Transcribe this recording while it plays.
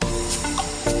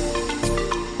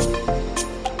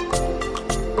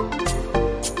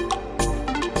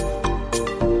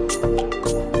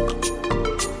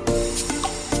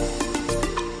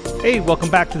Hey, welcome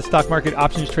back to the Stock Market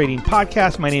Options Trading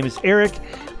Podcast. My name is Eric.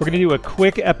 We're going to do a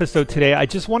quick episode today. I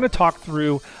just want to talk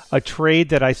through a trade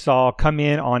that I saw come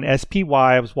in on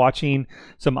SPY. I was watching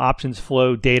some options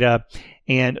flow data,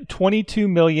 and $22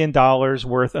 million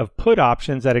worth of put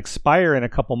options that expire in a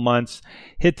couple months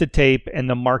hit the tape, and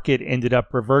the market ended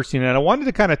up reversing. And I wanted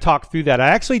to kind of talk through that. I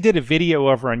actually did a video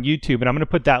over on YouTube, and I'm going to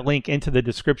put that link into the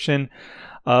description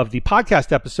of the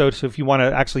podcast episode, so if you want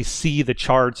to actually see the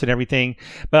charts and everything.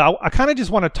 But I kind of just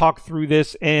want to talk through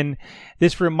this, and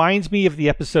this reminds me of the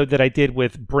episode that I did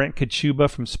with Brent Kochuba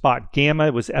from Spot Gamma.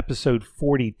 It was episode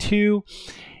 42.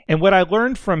 And what I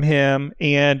learned from him,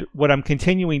 and what I'm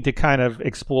continuing to kind of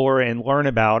explore and learn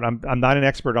about, I'm not an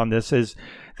expert on this, is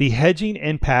the hedging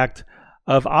impact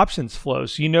of options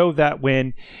flows. You know that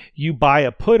when you buy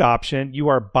a put option, you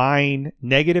are buying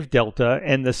negative delta,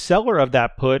 and the seller of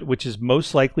that put, which is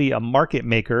most likely a market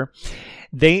maker,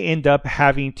 they end up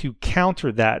having to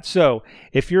counter that. So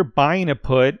if you're buying a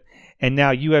put and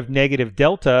now you have negative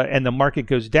delta and the market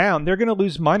goes down, they're going to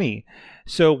lose money.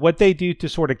 So what they do to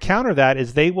sort of counter that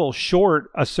is they will short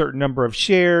a certain number of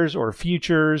shares or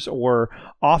futures or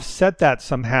offset that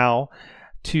somehow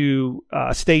to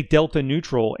stay delta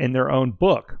neutral in their own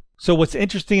book. So what's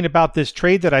interesting about this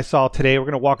trade that I saw today, we're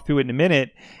going to walk through it in a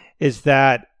minute, is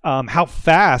that how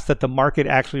fast that the market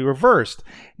actually reversed.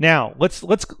 Now, let's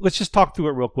just talk through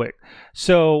it real quick.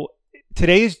 So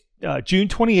today is June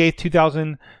 28th,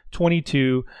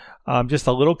 2022. Just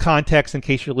a little context in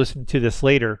case you're listening to this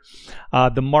later.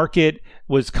 The market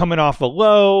was coming off a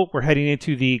low. We're heading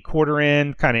into the quarter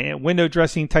end kind of window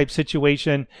dressing type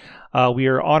situation. We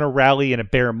are on a rally in a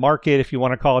bear market, if you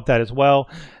want to call it that as well.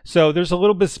 So there's a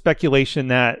little bit of speculation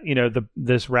that,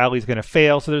 this rally is going to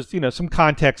fail. So there's, some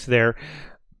context there.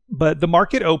 But the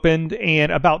market opened, and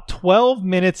about 12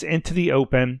 minutes into the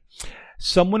open,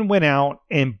 someone went out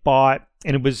and bought,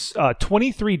 and it was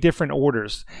 23 different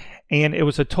orders. And it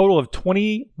was a total of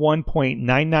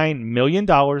 $21.99 million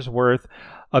worth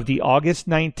of the August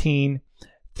 19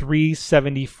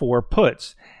 374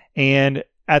 puts. And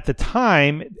at the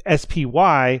time,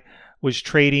 SPY was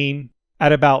trading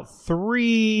at about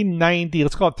 390,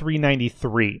 let's call it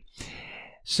 393.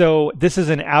 So this is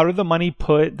an out of the money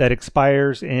put that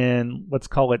expires in, let's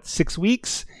call it 6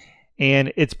 weeks.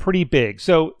 And it's pretty big.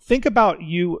 So think about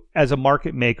you as a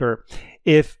market maker.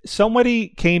 If somebody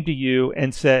came to you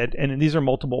and said, and these are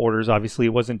multiple orders, obviously,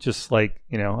 it wasn't just like,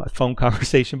 a phone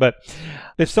conversation, but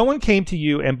if someone came to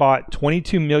you and bought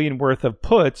 22 million worth of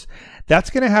puts,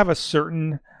 that's going to have a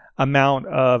certain amount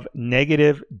of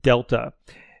negative delta,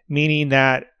 meaning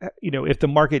that, if the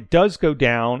market does go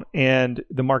down, and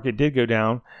the market did go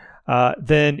down,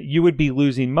 then you would be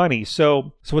losing money.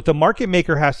 So what the market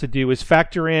maker has to do is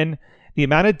factor in the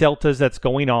amount of deltas that's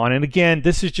going on. And again,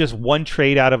 this is just one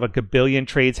trade out of a gabillion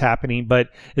trades happening, but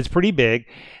it's pretty big.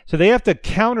 So they have to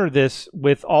counter this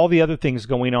with all the other things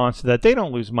going on so that they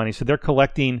don't lose money. So they're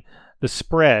collecting the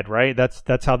spread, right?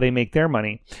 That's how they make their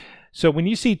money. So when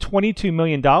you see $22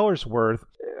 million worth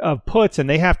of puts and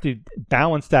they have to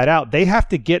balance that out, they have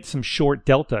to get some short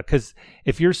delta, because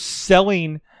if you're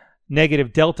selling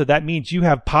negative delta, that means you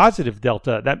have positive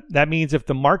delta. That means if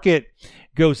the market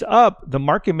goes up, the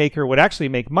market maker would actually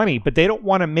make money, but they don't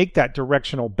want to make that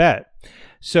directional bet.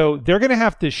 So they're going to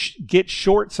have to get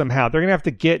short somehow. They're going to have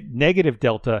to get negative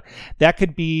delta. That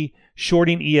could be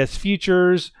shorting ES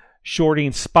futures,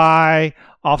 shorting SPY,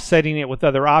 offsetting it with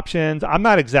other options. I'm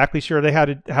not exactly sure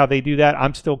how they do that.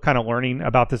 I'm still kind of learning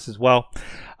about this as well.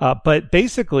 But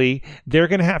basically, they're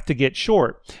going to have to get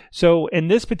short. So in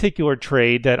this particular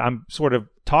trade that I'm sort of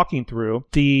talking through,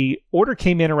 the order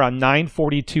came in around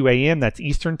 9:42 a.m. That's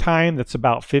Eastern time. That's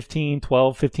about 15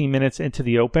 minutes into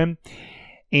the open.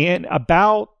 And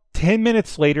about 10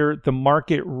 minutes later, the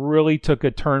market really took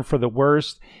a turn for the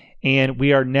worst. And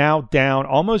we are now down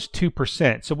almost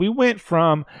 2%. So we went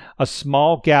from a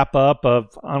small gap up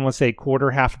of, I want to say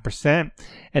 0.25%,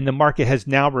 and the market has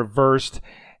now reversed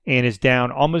and is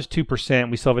down almost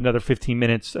 2%. We still have another 15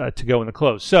 minutes to go in the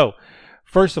close. So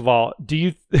first of all,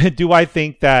 do I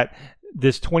think that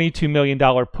this $22 million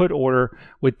put order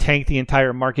would tank the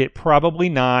entire market? Probably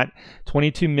not.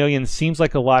 22 million seems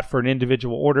like a lot for an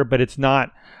individual order, but it's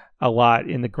not a lot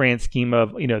in the grand scheme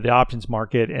of, the options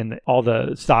market and all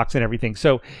the stocks and everything.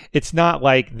 So it's not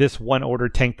like this one order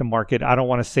tanked the market. I don't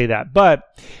want to say that, but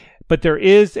there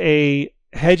is a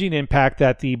hedging impact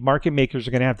that the market makers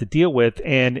are going to have to deal with,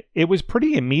 and it was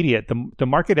pretty immediate. The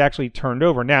market actually turned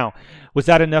over. Now, was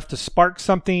that enough to spark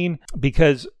something?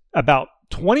 Because about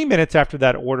 20 minutes after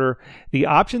that order, the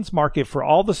options market for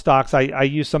all the stocks, I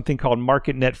use something called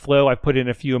Market Net Flow. I've put in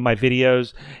a few of my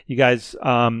videos. You guys,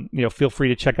 feel free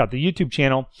to check out the YouTube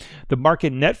channel. The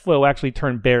Market Net Flow actually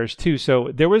turned bearish too. So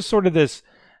there was sort of this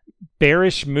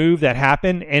bearish move that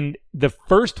happened, and the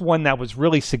first one that was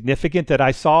really significant that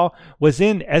I saw was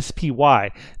in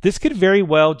SPY. This could very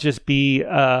well just be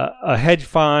a hedge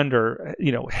fund or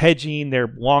hedging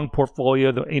their long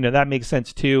portfolio. That makes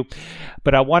sense too,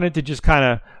 but I wanted to just kind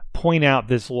of point out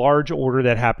this large order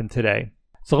that happened today.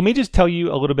 So let me just tell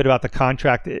you a little bit about the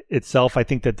contract itself. I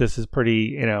think that this is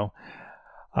pretty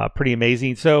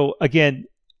amazing. So again,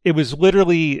 it was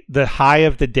literally the high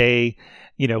of the day,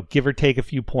 give or take a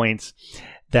few points,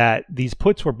 that these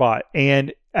puts were bought.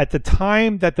 And at the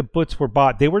time that the puts were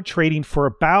bought, they were trading for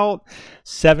about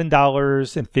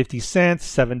 $7.50,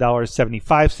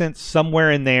 $7.75,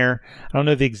 somewhere in there. I don't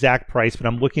know the exact price, but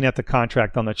I'm looking at the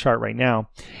contract on the chart right now.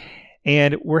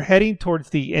 And we're heading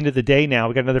towards the end of the day now.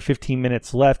 We got another 15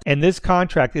 minutes left. And this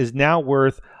contract is now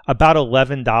worth about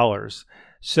 $11.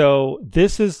 So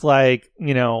this is like,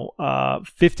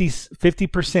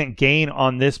 50% gain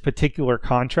on this particular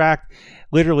contract,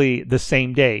 literally the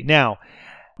same day. Now,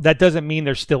 that doesn't mean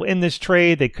they're still in this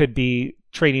trade. They could be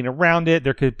trading around it.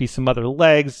 There could be some other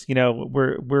legs.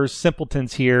 We're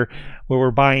simpletons here where we're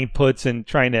buying puts and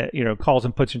trying to, calls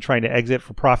and puts and trying to exit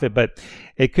for profit, but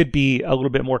it could be a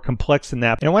little bit more complex than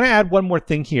that. And I want to add one more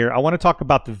thing here. I want to talk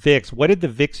about the VIX. What did the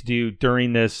VIX do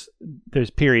during this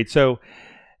period? So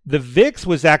the VIX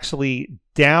was actually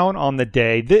down on the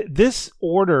day. This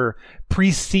order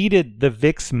preceded the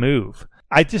VIX move.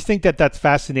 I just think that that's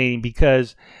fascinating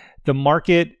because the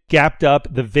market gapped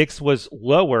up, the VIX was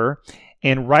lower,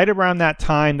 and right around that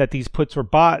time that these puts were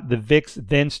bought, the VIX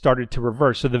then started to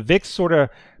reverse. So the VIX sort of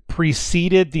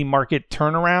preceded the market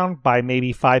turnaround by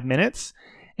maybe 5 minutes,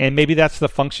 and maybe that's the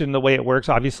function, the way it works.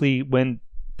 Obviously, when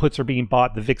puts are being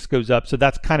bought, the VIX goes up. So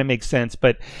that kind of makes sense.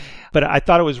 But I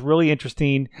thought it was really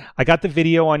interesting. I got the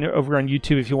video over on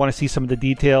YouTube if you want to see some of the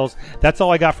details. That's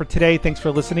all I got for today. Thanks for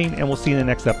listening, and we'll see you in the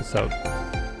next episode.